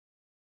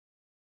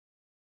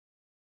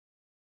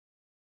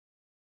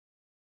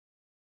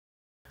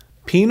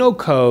Penal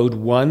Code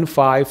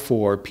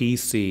 154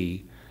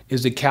 PC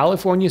is a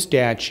California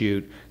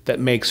statute that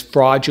makes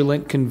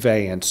fraudulent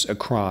conveyance a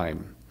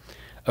crime.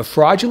 A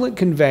fraudulent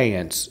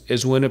conveyance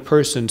is when a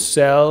person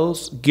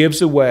sells,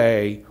 gives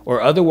away,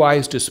 or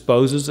otherwise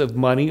disposes of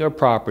money or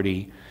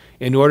property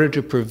in order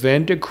to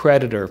prevent a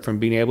creditor from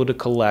being able to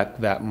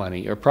collect that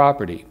money or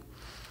property.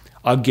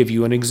 I'll give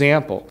you an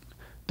example.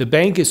 The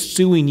bank is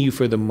suing you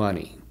for the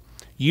money.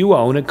 You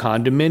own a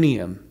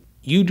condominium.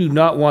 You do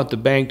not want the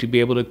bank to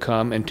be able to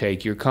come and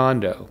take your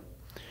condo.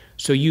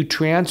 So you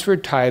transfer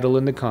title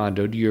in the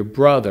condo to your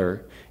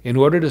brother in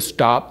order to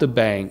stop the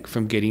bank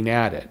from getting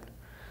at it.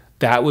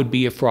 That would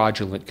be a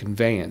fraudulent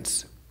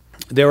conveyance.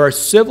 There are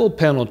civil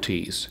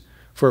penalties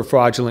for a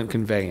fraudulent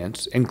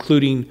conveyance,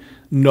 including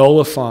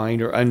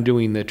nullifying or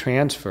undoing the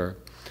transfer.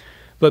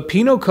 But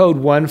Penal Code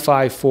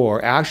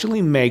 154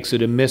 actually makes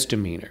it a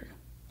misdemeanor,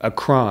 a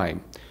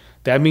crime.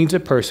 That means a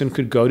person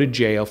could go to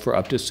jail for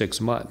up to 6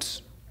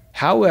 months.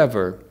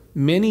 However,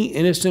 many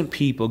innocent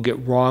people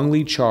get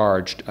wrongly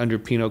charged under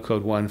Penal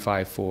Code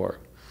 154.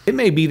 It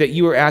may be that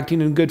you are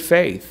acting in good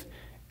faith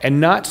and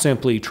not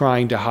simply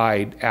trying to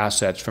hide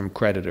assets from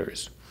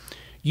creditors.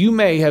 You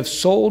may have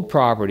sold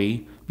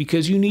property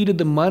because you needed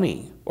the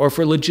money or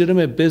for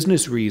legitimate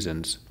business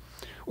reasons.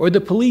 Or the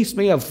police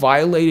may have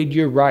violated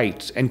your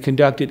rights and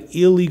conducted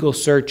illegal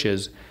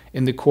searches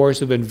in the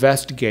course of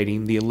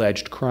investigating the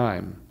alleged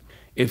crime.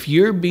 If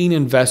you're being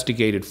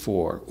investigated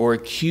for or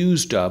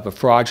accused of a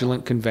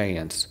fraudulent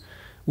conveyance,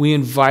 we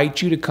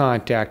invite you to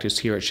contact us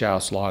here at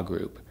Shouse Law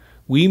Group.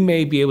 We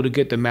may be able to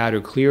get the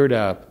matter cleared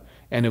up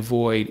and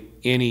avoid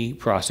any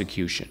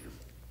prosecution.